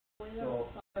So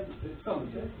it's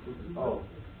gone. Oh.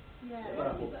 Yeah.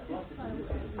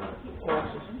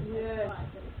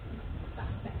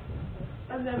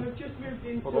 And then we've just moved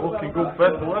into. Well, they're looking good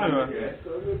vessel anyway. So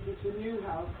we moved into a new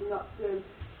house, and that's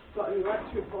got an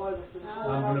electric boiler.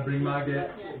 I'm going to bring my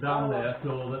gate down there so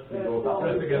that it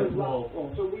press against the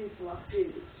wall. So we used to last year,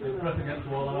 It press against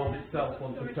the wall and hold itself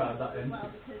once we tried that in.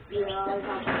 yeah, I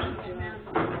have.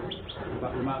 In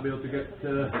fact, we might be able to get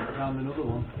round another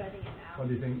one. What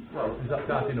do you think? Well, is that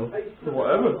tight enough?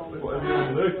 Whatever you want to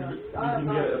do, you can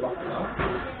get it back now.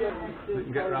 We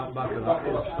can get round back of that.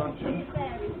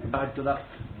 Side to that.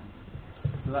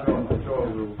 To that one. Sure,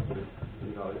 we'll,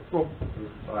 you know, it's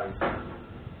fine.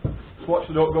 Just watch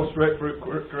the don't go straight for it,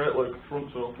 great like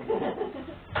front so.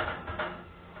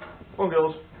 Come on,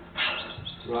 girls.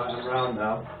 Right, I'm round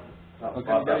now.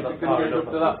 Okay, if you can get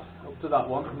up to that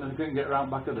one, and then you can get round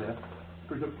back of there.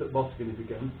 Push up to the boskin if you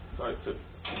can. Tight it.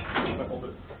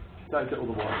 Tight it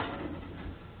otherwise.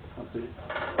 That's it.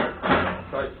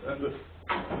 Right, end it.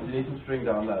 Do you need some string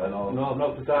down there and all? No, I'm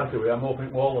not too tight to it. I'm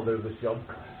hoping Wall will do this job.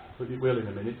 But it will in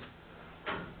a minute.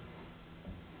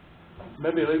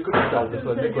 Maybe Luke could have told us,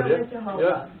 could you?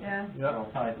 Yeah. Yeah. Yeah.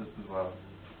 I'll tie this as well.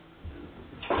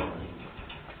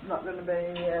 Not going to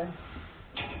be.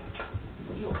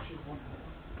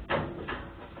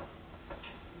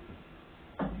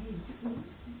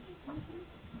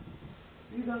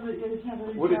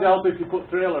 Would it help if you put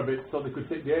trailer bits so they could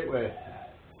sit gateway?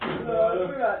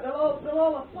 They'll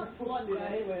all have flat footed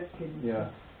anyway. Yeah.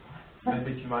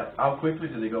 Maybe she might. How quickly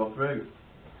do they go through?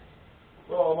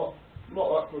 Well, not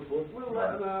that quickly. We'll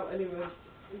let them out anyway.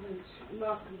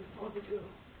 Mark them before they go.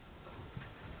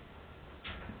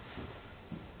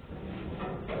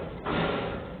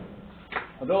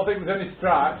 I don't think there's any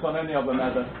stripes on any of them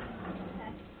either.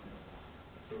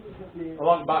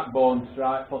 Along backbone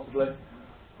stripe, possibly.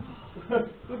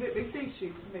 Would it be sea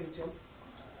sheet for me, John?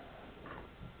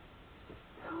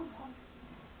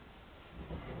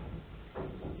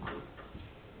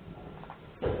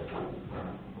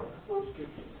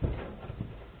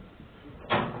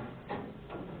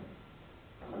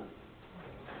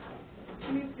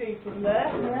 Can you see from there?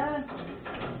 Yeah.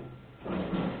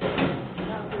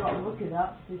 That's a lot of looking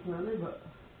at, particularly, but.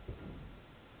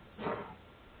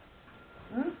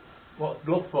 What's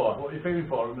good for? What are you feeling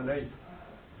for underneath?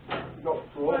 You've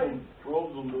got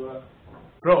probes under there.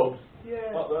 Probes?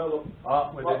 Yeah. That there, look.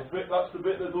 Ah, with That's, it. that's the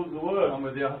bit that does the work. I'm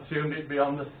with you. Assumed it'd be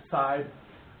on the side.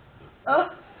 Oh.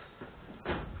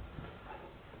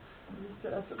 Just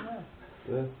put that up there.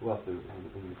 Yeah, we'll have to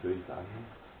in between time.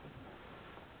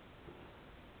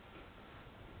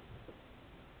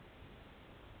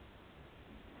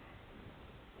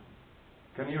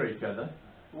 Can you hear each other?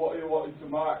 What are you wanting to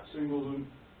mark singles and...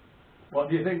 What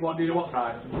do you think? What do you want?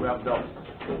 Right, we have dots.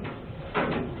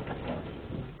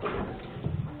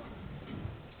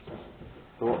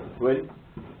 So what's the twin?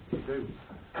 Two.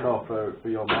 No, for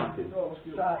your marking. Oh,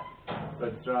 excuse me. Right.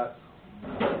 Red stripes.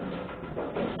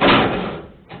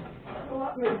 Well,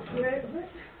 that makes great, doesn't it?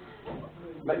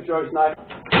 Make sure it's nice.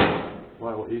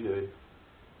 Why, what are you doing?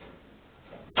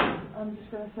 I'm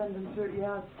just going to send them through the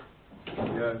yard.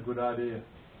 Yeah, good idea.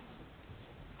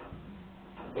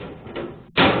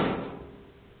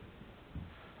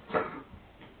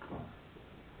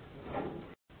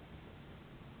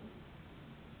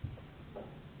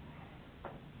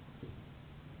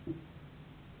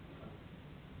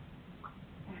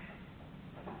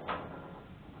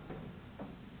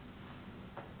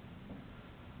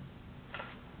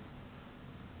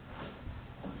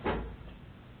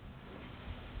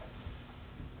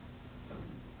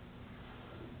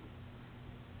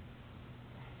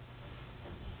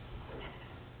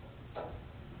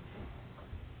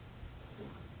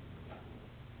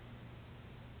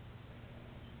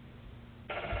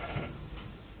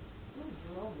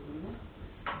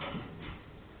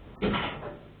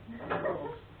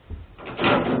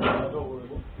 Don't worry,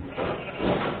 look.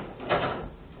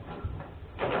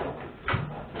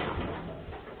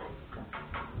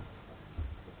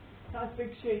 That's a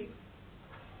big sheet.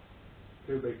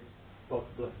 Too big,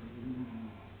 possibly.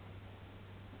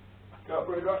 Can't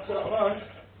bring rats out of house.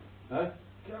 Huh?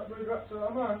 Can't bring rats out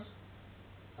of house.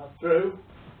 That's true.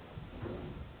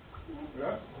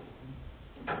 Yeah.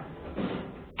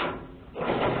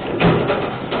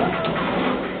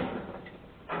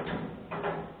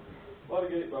 Let her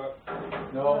get it back.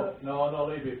 No,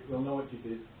 leave it. We'll know what you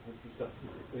did.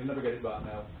 You'll never get it back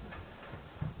now.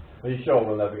 Are you sure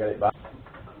we'll never get it back?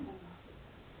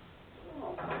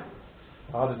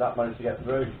 How did that manage to get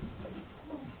through?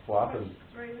 What happened?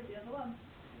 Three with the other one.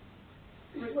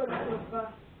 Which one goes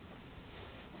back?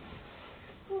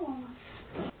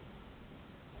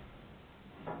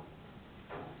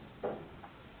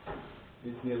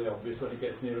 it's nearly obvious when it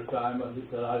gets near a time, as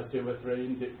it's either 2 or 3,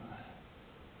 isn't it?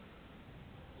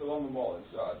 Still on the wall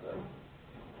inside then.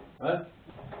 Huh?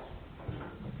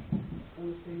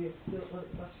 Obviously, it's still like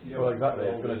flashing. Well, exactly,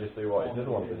 it's going to just do what it does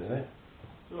want, isn't it?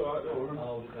 It's alright, don't worry.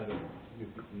 I'll just have it. You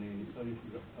put the knee, so you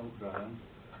can out dry on.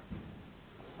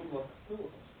 Come on, come on.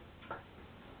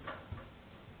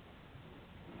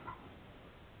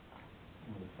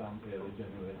 Well, the sound here, they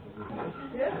generate it, isn't it?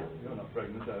 Yeah. You're not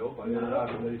pregnant, I hope. I No.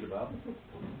 don't need about.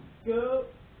 Go.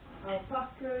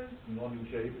 Alpacas. Not in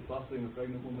shape, it's the last thing a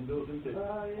pregnant woman does, isn't it?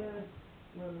 Oh, yeah.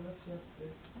 Well, unless you have to.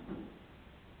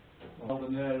 Well,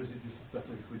 then there is it just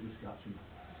better if we just catch him.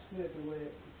 Just maybe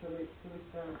wait till it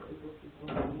sounds like it's up as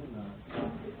well. No.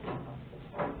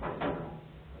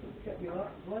 Get me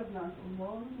up, blood nice and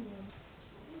warm.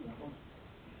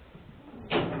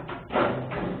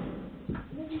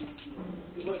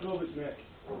 Just let go of its neck.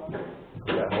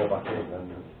 Get them all back in and...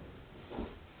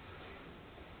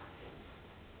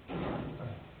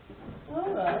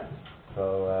 Alright. So,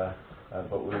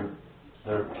 but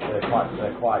they're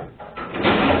quite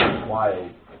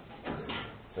wild.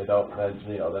 They're not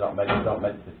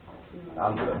meant to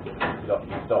answer them. You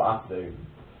don't have to.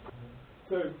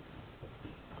 2.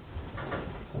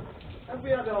 Have we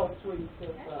had all twins so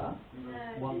far?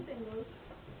 One. Two singles.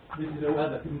 This is a weather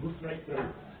that can go straight through.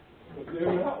 What do you do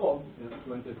with that one? Yeah, it's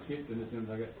going to skip in as soon as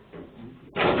I get.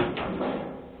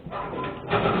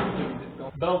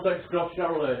 Beltex Cross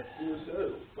Chevrolet. You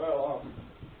said, well,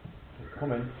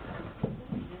 Come in.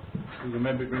 You can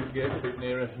maybe bring the gate a bit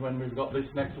nearer when we've got this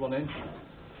next one in.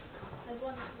 There's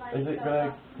one like Is it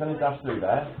going to... Can it dash through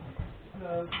there?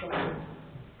 No, sorry.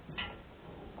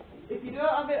 If you don't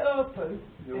have it open,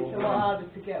 it's a lot harder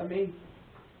to get them in.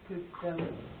 Because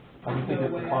I think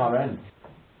it's the far end.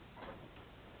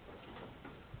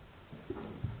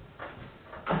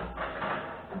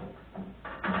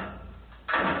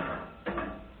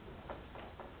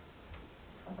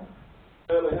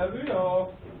 fairly heavy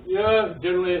or? Yeah,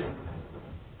 generally,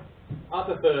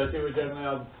 after 30 we generally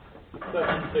have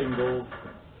 7 singles,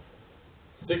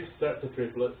 6 sets of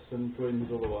triplets and twins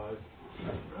otherwise.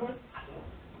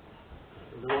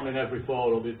 The one in every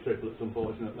 4 will be triplets,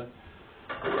 unfortunately.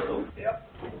 Yep.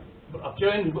 But I've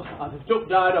changed, the duck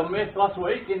died on me last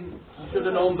week and I should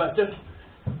have known better.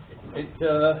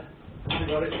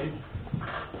 Got it in.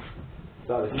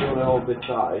 So if you want to hold this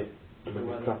side, we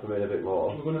can trap them in a bit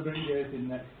more. We're going to bring it in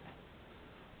next.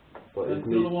 But There's it's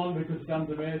still neat. one because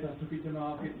Santa Mate, I took it to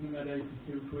market and we made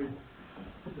 82 quid.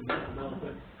 It's a bit of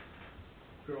Beltex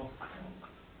Cross.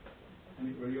 And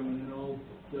it were young and old,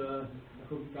 I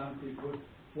couldn't count it, but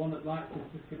one that liked to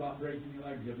think about breaking your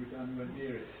legs every time you went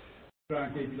near it. Try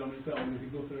and keep it on its own, if you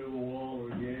go through a wall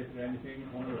or a gate or anything,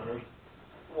 one of those.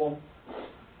 One.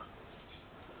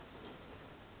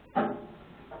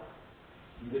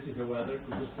 And this is the weather, it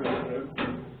goes straight through.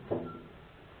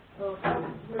 Oh,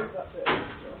 move that bit.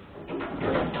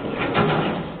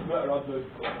 Better I'd do.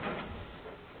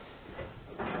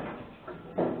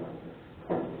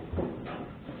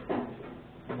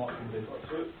 I'm watching this.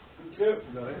 That's it. Good.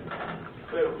 You got it?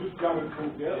 It'll just jam it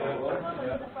from the Yeah. other One one.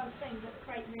 was the front thing that the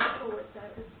crate moved forward, so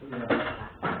it was Yeah.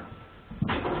 back.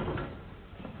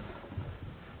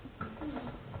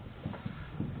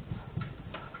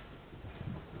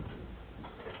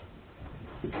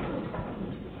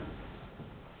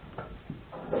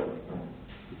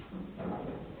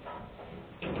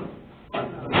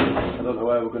 I don't know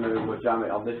where we're going to jam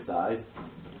it on this side.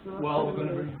 Well, we're going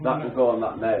to bring That will go on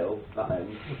that nail, that end.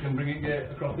 we can bring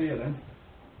it across here then.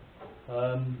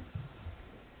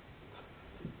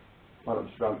 Why not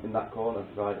just ramp in that corner,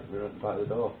 right by the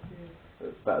door?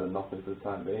 It's better than nothing for the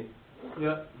time being.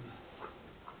 Yeah.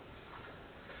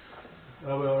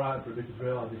 Are we alright for a bit as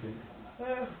well, do you think?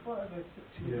 Whatever, it's up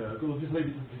to you. Yeah, we'll just leave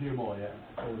it a few more, yeah.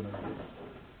 All the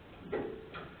minutes.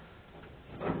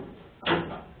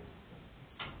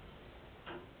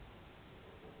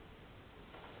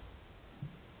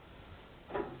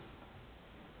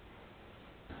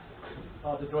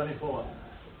 Oh, the 24.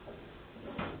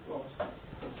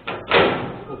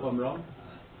 If I'm wrong.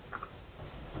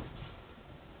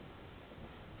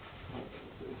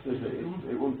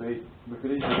 It wouldn't be. We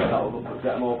could easily get that all up,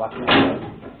 get them all back in there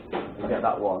and get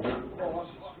that one.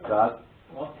 Dad,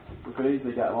 What? we could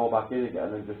easily get them all back in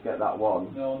again and just get that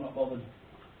one. No, I'm not bothered.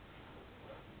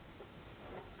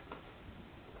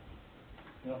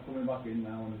 You're not coming back in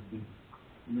now and it's been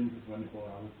in for 24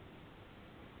 hours.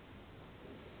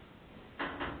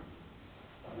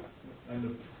 End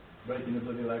up breaking a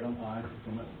bloody leg on ice or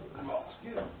something.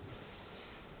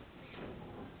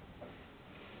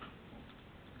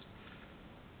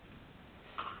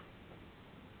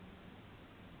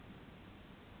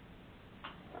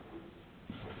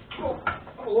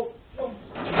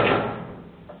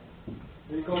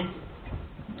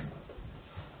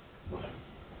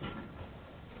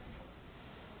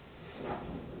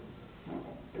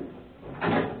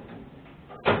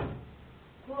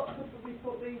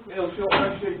 these. He'll short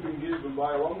my sheep in Gisborne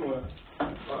by a long way.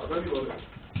 Like ready with it.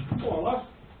 Come on, lads.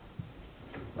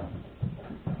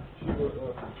 She worked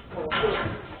there.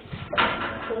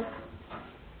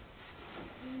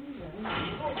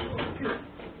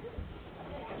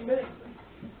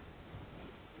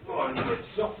 Come on, oh, and it's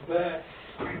soft there.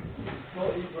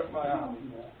 Thought he'd wreck my arm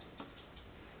in there.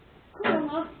 Come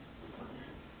on, lad.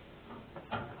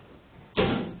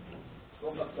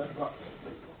 Got that bed back.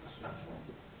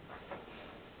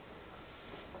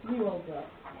 You hold that.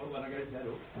 Well, when I get it set up.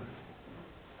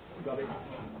 Got it.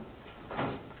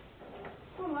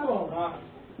 Come on, Come on, lad.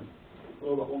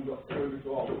 Well, that one got through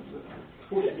before.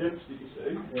 Push against it, you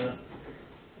see. Yeah.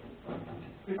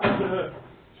 It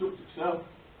shuts itself.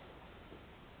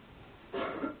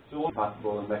 So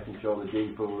Compatible and making sure the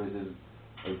G pool is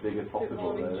as big as Bit possible.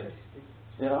 more Really. interesting.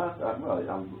 Yeah,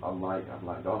 I'm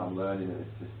like Don. I'm learning, and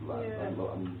it's just like Yeah.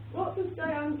 I'm What does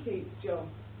Diane keep, John?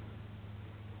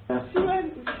 yeah. She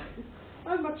went,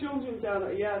 I had my children down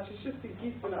at a yard, she's just in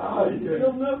Gisborne. Oh, you did?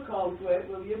 You'll know Causeway,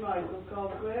 well you might know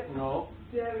Causeway. No.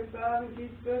 Dairy Farm in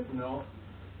Gisborne. No.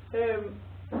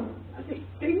 I think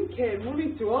Dean came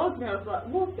running towards me, I was like,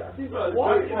 what? I think, well,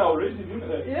 what? it's attacking our Rizzy,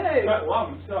 didn't it? Yeah. That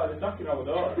lamb started attacking our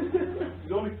daughter.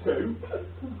 There's only two.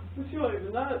 I'm sure it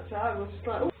was that time, I was just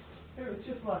like, oh. It was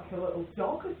just like a little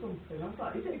dog or something. I was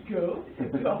like, is it a girl? Is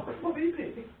it a dog? What is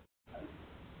it?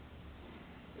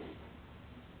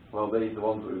 Well, these are the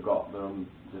ones that we've got.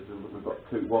 We've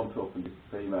got one tup and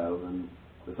females, and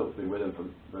the tup's been with them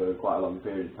for quite a long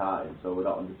period of time. So we're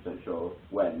not 100% sure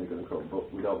when they're going to come. But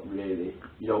you don't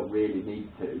really need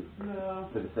to No.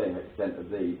 the same extent as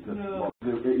these. 'Cause No.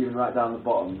 even right down the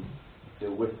bottom,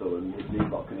 they'll whistle and these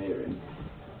lot can hear him.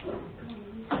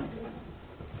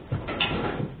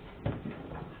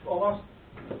 Oh, that's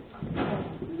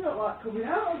It's not like coming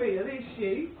out of here, these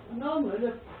sheep. Normally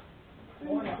they're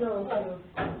Oh, so.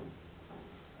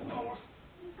 oh,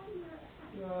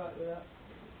 Right, yeah.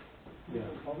 Yeah.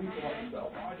 I'll leave it like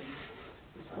that. Why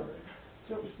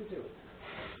Don't wish to do it.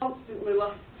 Constantly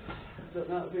last, I don't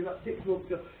know, it'll be about 6 months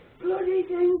ago. Bloody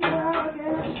things out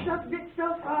again, I just have to get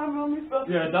so far on this phone.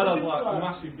 Yeah, Dad has like a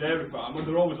massive dairy farm and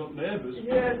they're always up neighbours.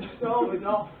 Yeah, it's always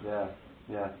off. Yeah,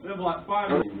 yeah. They have like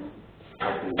 5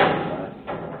 Absolutely nice.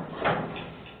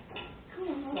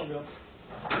 Oh, God.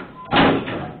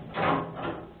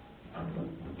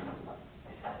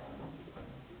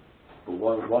 But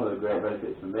one of the great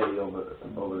benefits for me over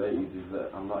these is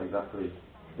that I'm not exactly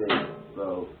big,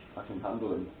 so I can handle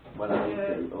them when I need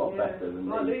to a lot better than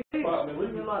Like these. these, Part of me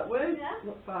you're like, wait, Yeah.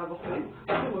 not 5 off it.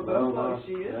 Some are No, both no, like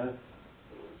shears.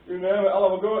 yeah. You know it, I'll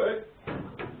have a go at it.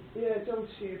 Yeah, John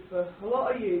sheared for a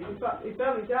lot of years. In fact, he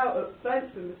bellied out at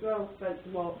Fenton as well,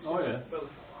 Fenton March. Oh, yeah.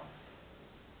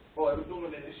 Well, I was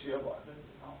doing it this year, but I didn't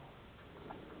know.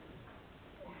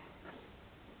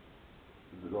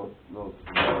 There's loads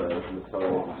of areas in the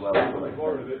soil as well. To some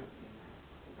More of extent. it.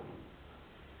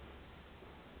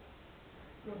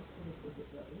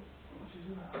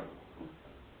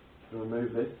 Can we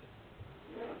move this?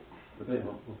 The bin?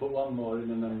 We'll put one more in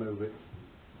and then move it.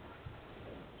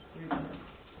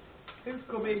 Who's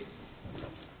coming?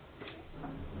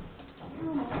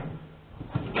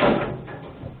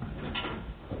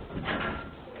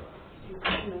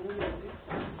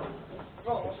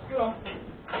 Oh, let's go.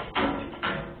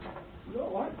 You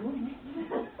don't like doing it.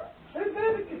 Who's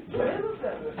there that can trail us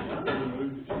then?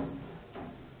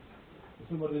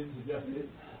 Somebody didn't suggest it.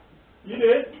 You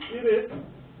did.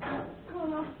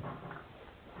 Come on.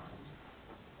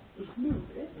 Just move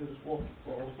it. And just walk it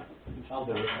forward. I'll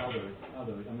do it. I'm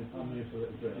here for a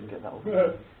little bit. Get that one.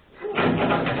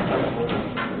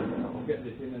 I'll get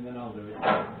this in and then I'll do it.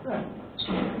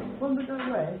 When we go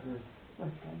away,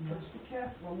 okay, just be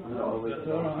careful on that. Not always That's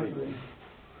all right.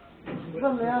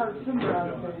 Well, they are somewhere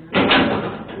out there.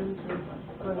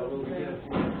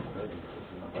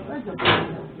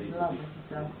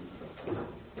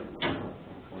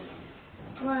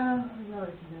 Well, we know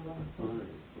it can do one.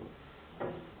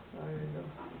 Sorry,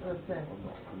 that's it.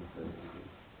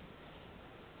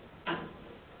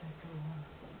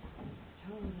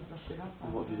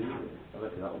 And what do you do with it? I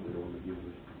bet that will be the one that you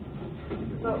would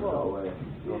That go one? away.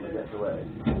 The one that gets away.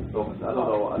 So, I don't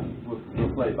know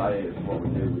we'll play by ear what we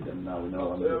do with them now. We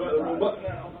know Yeah, right, the robot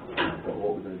now.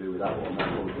 what we're going to do with that one. That's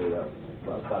what we'll do that.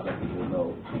 But as far as I think we'll know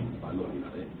by looking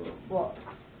at it. But What?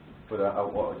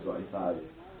 what it's got inside.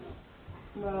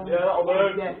 Well, Yeah, that'll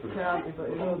do. yes, can't be, but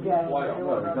it will Yeah, get. well,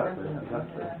 exactly. I'm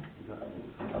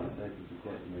the same as you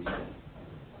get in the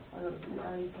I don't see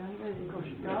how you can do it. Of course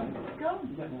you can't. It's gone.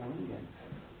 You get more in again.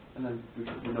 And then we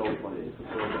know which one it is, so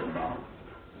we'll get it back.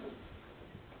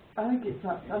 I think it's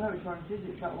that, I know which one it is,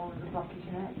 it's that one with the blackish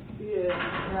neck. Yeah.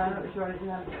 Yeah, I know which one it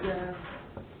is,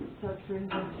 it's had strings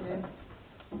on it.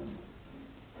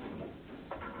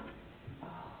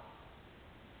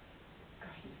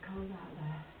 Gosh, it's cold out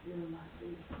there. Yeah, my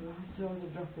feet. My toes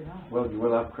are dropping off. Well, you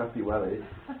will have crappy wellies.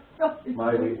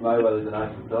 My wellies are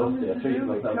nice and toasty. I treated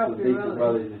myself to decent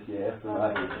wellies this year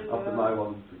after my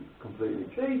one's completely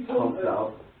These conked hunters,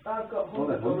 out. I've got Oh,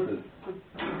 they're hunters. hunters.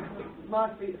 My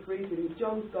feet are freezing.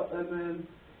 John's got them,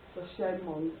 the shed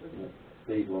ones.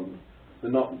 These ones.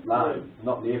 They're not lime,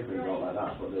 not neoprene, not like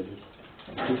that, but they're just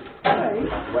Right. like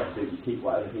a wetsuit. You keep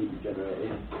whatever heat you generate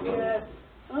in. Yeah.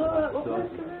 Oh, what So,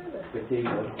 makes it really? bikini.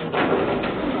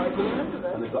 I can remember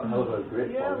them. And they've got a hell of a grip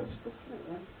Yeah, on it.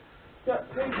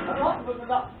 definitely. A lot of them are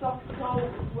that soft sole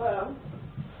as well.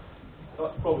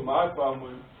 That's probably my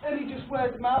family. And he just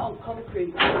wears them out on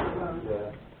concrete.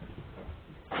 Yeah.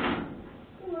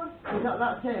 Is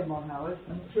that same one, Howard?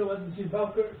 I'm not sure whether she's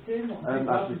Velcro came on.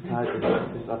 I've just tied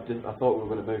it. I thought we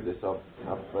were going to move this. I've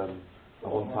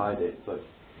untied it, so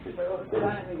it's well,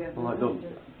 I don't.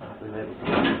 Been able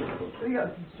to. We got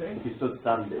some strings. If you stood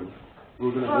standing,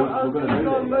 we're going to Oh, move. We're going to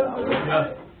move it.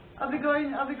 Yeah. Are they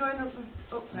going up We're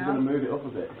now? going to move it up a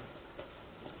bit.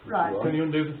 Right. Can you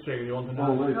undo the string? You want to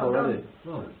Oh, know? it's already.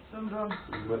 Some done.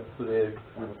 With the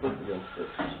foot against it.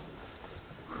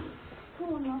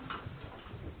 Come on now.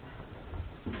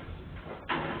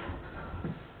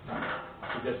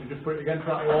 I guess you just put it against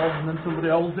that wall and then somebody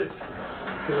holds it.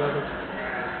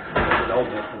 Hold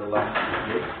it for the last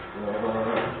bit.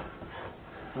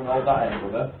 And hold that end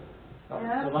with it.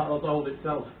 Yeah. So that'll hold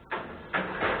itself.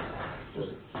 Just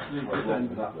leave it end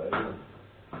that way. Isn't it?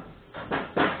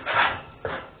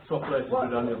 Swap places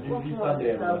with Daniel. You stand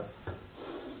here.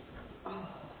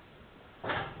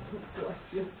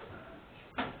 With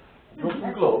You want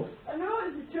some gloves? I know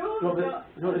it's a joke.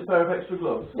 You want this pair of extra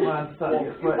gloves? Mine's starting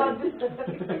to get sweaty.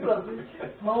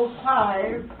 Whole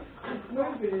five. It's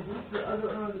moving, isn't it? I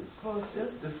don't know if it's supposed to.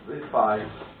 It's fine.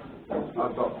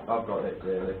 I've got it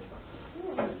really.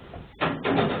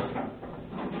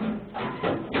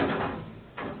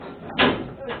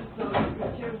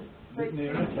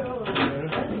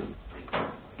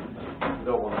 We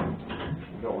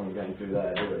don't want to getting through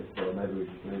there, do we? So maybe we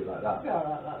just leave it like that. Be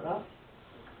alright like that.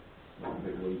 A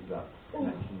bit weak that.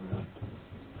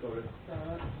 Sorry.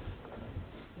 Alright.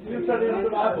 You said it under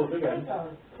my foot again.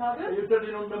 Pardon? You said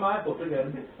it under my foot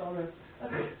again. Sorry.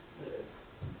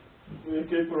 We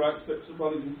keep for right steps of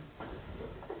managing.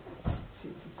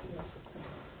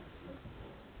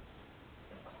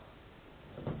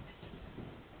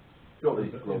 Got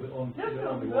these gloves. Just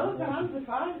on those hands are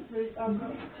fine. I've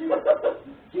got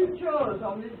two chores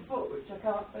on this foot which I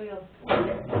can't feel.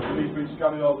 He's been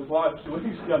scanning all his life, so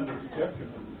he's scanned it to check it.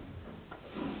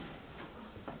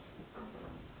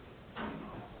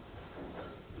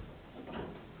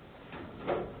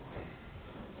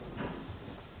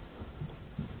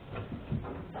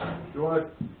 Do you want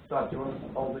to, Dad, do you want to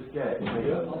hold this gate?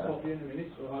 Yeah, I'll pop you in a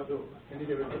minute, so I do. Can you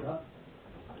get rid of that?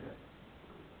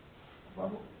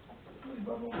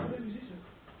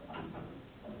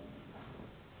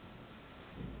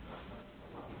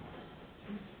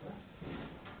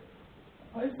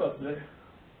 Hi, birthday.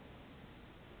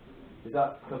 Is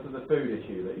that because of the food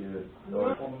issue that you...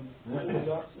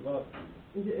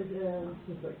 Is it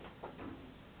specific?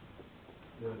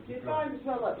 Do you find as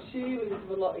well like shearings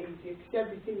are a lot easier because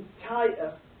everything's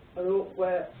tighter and up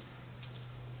where...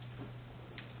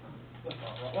 Just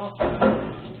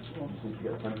need to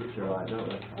get the temperature right, don't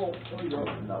we? Oh,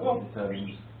 And that will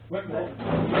determine temperature.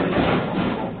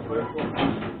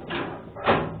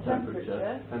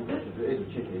 Temperature, it is a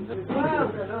chicken. Well, I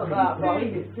don't know that, but I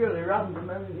think it's purely random,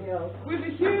 everything else. with a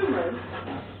human,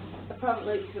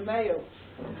 apparently it's a male.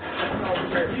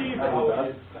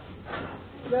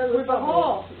 With a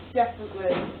horse, it's definitely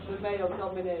the male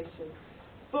domination.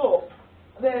 But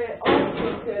they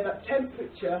also say that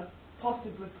temperature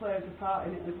possibly plays a part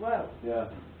in it as well. Yeah.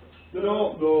 They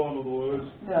don't know, in other words.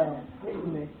 No, hit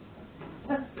and miss.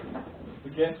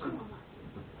 They're guessing.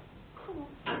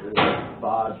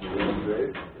 Barge, really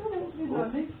great. There's no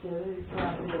need to, it's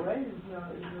right the way,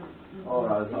 there's no... All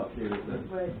right, it's not cute, is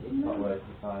it? Wasting Not time.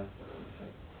 wasting time.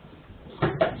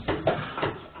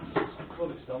 Well,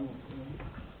 it's done.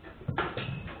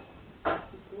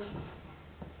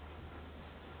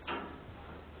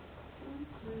 One,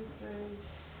 two, three,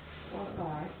 four,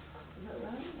 five. Is that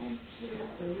right? One, two,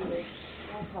 three,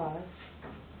 four, five.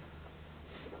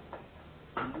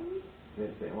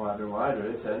 It's getting wider and wider,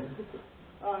 isn't it?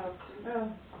 Yeah.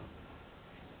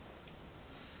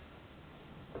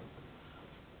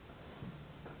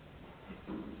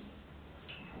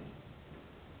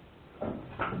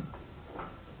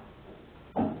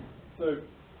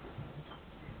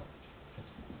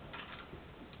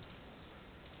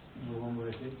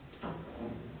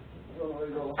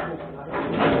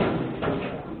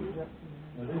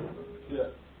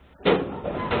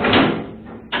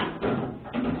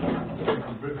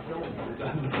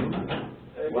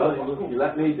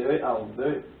 let me do it, I'll do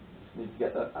it. Just need to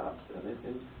get that out. Get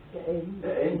in.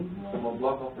 Get in. Someone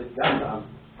block off this gap that I'm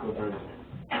covering.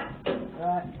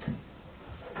 Right.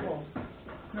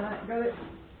 Right, got it.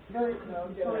 Got it. No,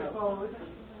 get Pull it it out. forward.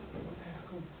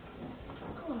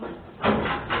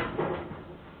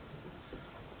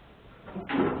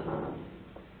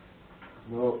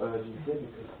 No urgency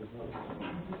because there's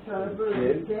Just trying to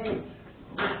move the gate.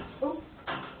 Oh,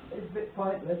 it's a bit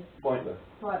pointless. pointless.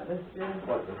 Pointless, yeah.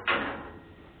 Pointless.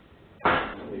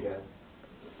 There you go.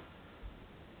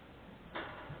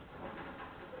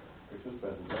 Christmas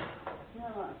present, yeah? Yeah,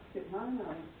 I might skip mine now.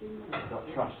 I've seen it.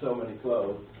 Not trash so many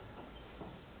clothes.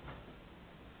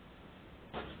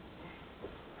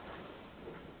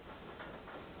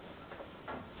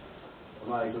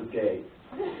 Am I a good gate?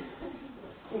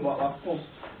 Come back, lad. Come.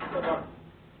 Step back.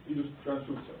 You just try and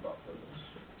step back for this.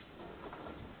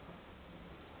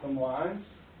 Some lines.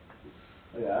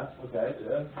 Yeah, okay.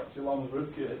 Yeah, that's your lamb's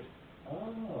rib cage.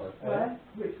 Oh, okay. Where?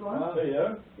 Which one? See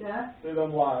ya? Yeah. See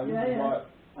them lines? Yeah, yeah. Like,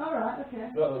 Alright, okay.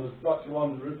 that's your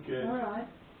lamb's rib cage. Alright.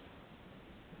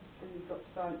 And you've got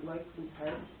silent legs and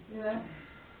head. Yeah.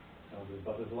 Sounds as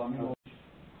bad as LambWatch.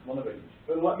 One of each.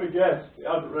 But let me guess, it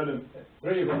hasn't read them.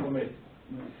 3 of them for me.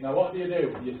 Now what do?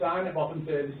 You sign at bottom,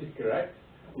 say this is correct.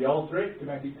 You alter it to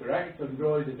make it correct, and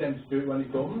draw his attention to it when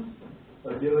it comes.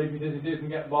 Or do you leave it as it is and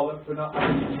get bollocked for not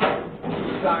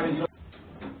signing?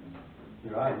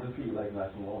 You're right, there's a few legs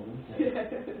nice and warm, isn't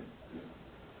it?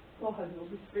 Oh, and you'll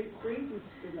be freezing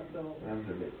in that door. Hands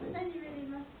are a bit And thin. then you really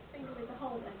must finger with the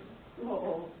whole end.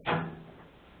 Oh.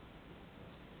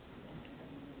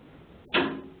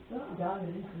 Don't dive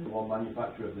into One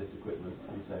manufacturer of this equipment,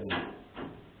 I'm saying.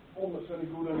 One that's any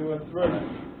good anywhere through.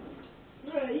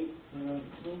 Three.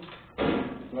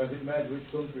 Where's it made?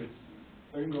 Which country?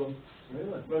 England.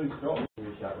 Really? Ready to go. Give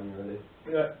me a shout when you're ready.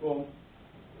 Yeah, go on.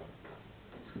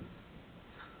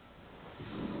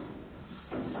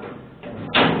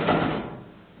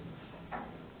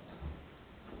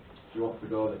 Do you want to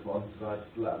go this one? Because I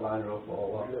just let line her up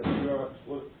or what? Yeah, you're right.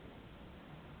 Look.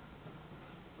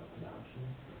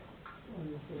 Oh,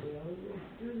 you silly old.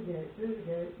 Through the gate, through the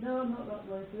gate. No, not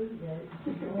that way, through the gate.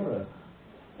 Alright.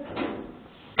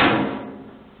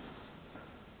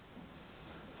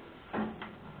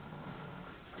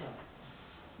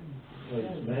 Well,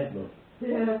 it's made, look.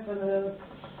 Yeah, for the...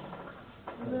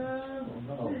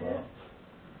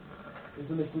 Is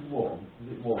the liquid warm?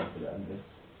 Is it warm for them?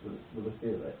 Will they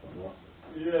feel it or what?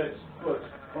 Yeah, it's good.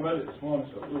 I made it this morning,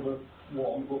 so it was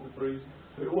warm, but the freeze.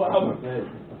 What happened? Okay.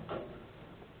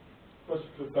 First,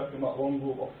 because back in that long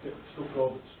boot, I get stuck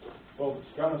over the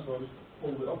scanner, so I just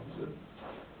pulled it off. So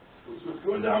it's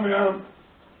going down my arm.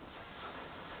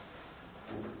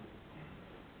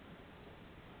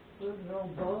 Those are all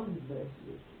bones,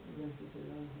 basically.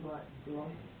 They're like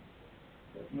block.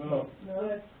 No. No.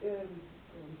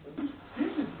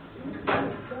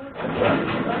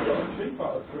 I've got a cheap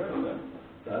out of the crate there.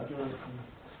 Dad, do you want to...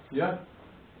 Yeah.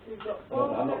 You've got Well,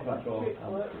 I'm not four back on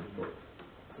triplets. but...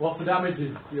 What's the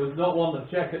damages? You'll not want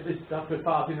to check at this after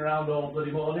farting around all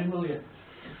bloody morning, will you?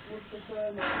 What's the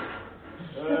furnace?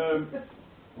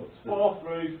 What's the... 4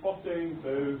 3s, 14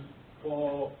 2s,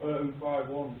 4 5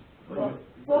 1s.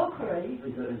 4 3.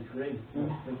 Is that in screen?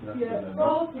 Yeah,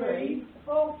 4 3,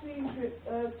 14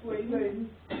 twins,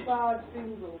 5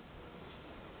 singles.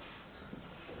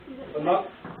 And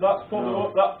that's probably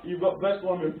what that you've got best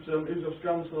limit percentages of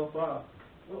scans so far.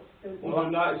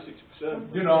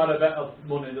 96%. You know, I had a bit of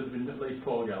money there's been at least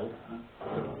 4 girls.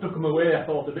 Took them away, I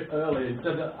thought, a bit early.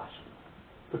 Instead of,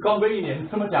 for convenience,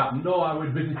 something happened. No, I was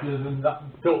visitors and that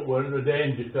duck were a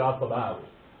danger to help about.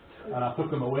 And I took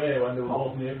them away when they were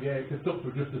opening the gate, because ducks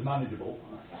were just as manageable.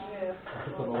 Yeah. I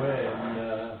took them away and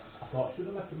I thought, should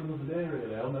have left them another day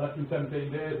really. I only left them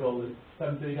 17 days, well,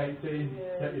 17, 18,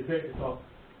 take your pick. So,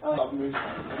 That means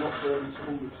I'm not saying it's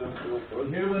 100% still for us.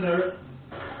 human are,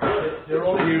 they're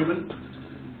all human.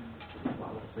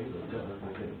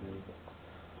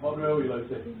 What row are you,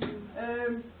 Lucy?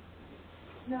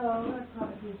 No, that's quite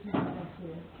a few things back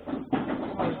here.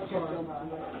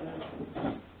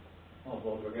 Oh,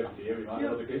 well, we're getting to you, we might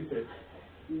have to keep it.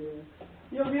 Yeah.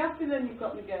 You'll be happy then you've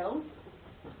got the girls.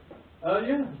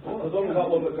 Yeah. As long as that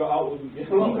one that got out wasn't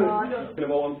getting No, I don't.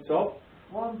 them all on top.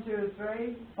 1, 2,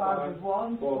 3, 5 with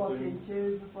 1, 14. 14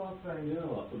 2s, and 4 3s. Yeah,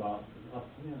 well, that's about,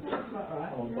 yeah. That's about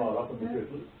right. I'm far up on the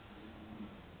Christmas.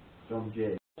 John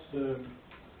J.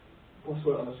 What's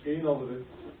went on a skiing holiday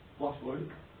last week.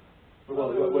 But well,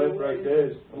 they got away for 8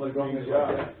 days. And they got in his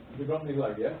yard. Have you got any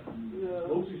leg yet? No.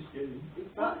 Lucy's skiing.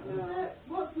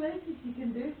 What's latest you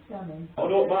can do scanning? I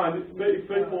don't mind. If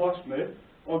people ask me,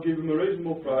 I'll give them a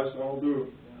reasonable price and I'll do it.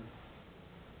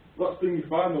 That's the thing you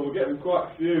find though, we're getting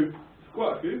quite a few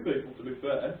people, to be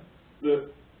fair,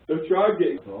 that have tried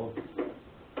getting... Well,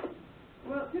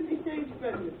 didn't he say his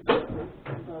friend was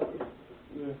about it?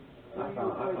 Yeah. I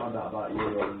found out about you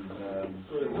on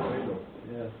Facebook.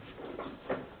 Yeah.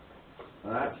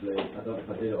 And actually, I don't know if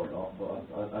I did or not, but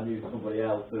I knew somebody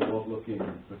else who was looking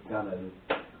for scanners.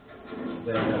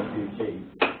 They were too cheap.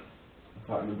 I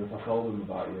can't remember if I told them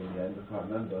about you in the end. I can't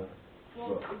remember.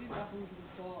 Well, But we didn't have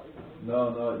 140. no.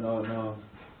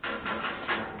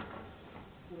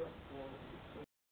 Yeah.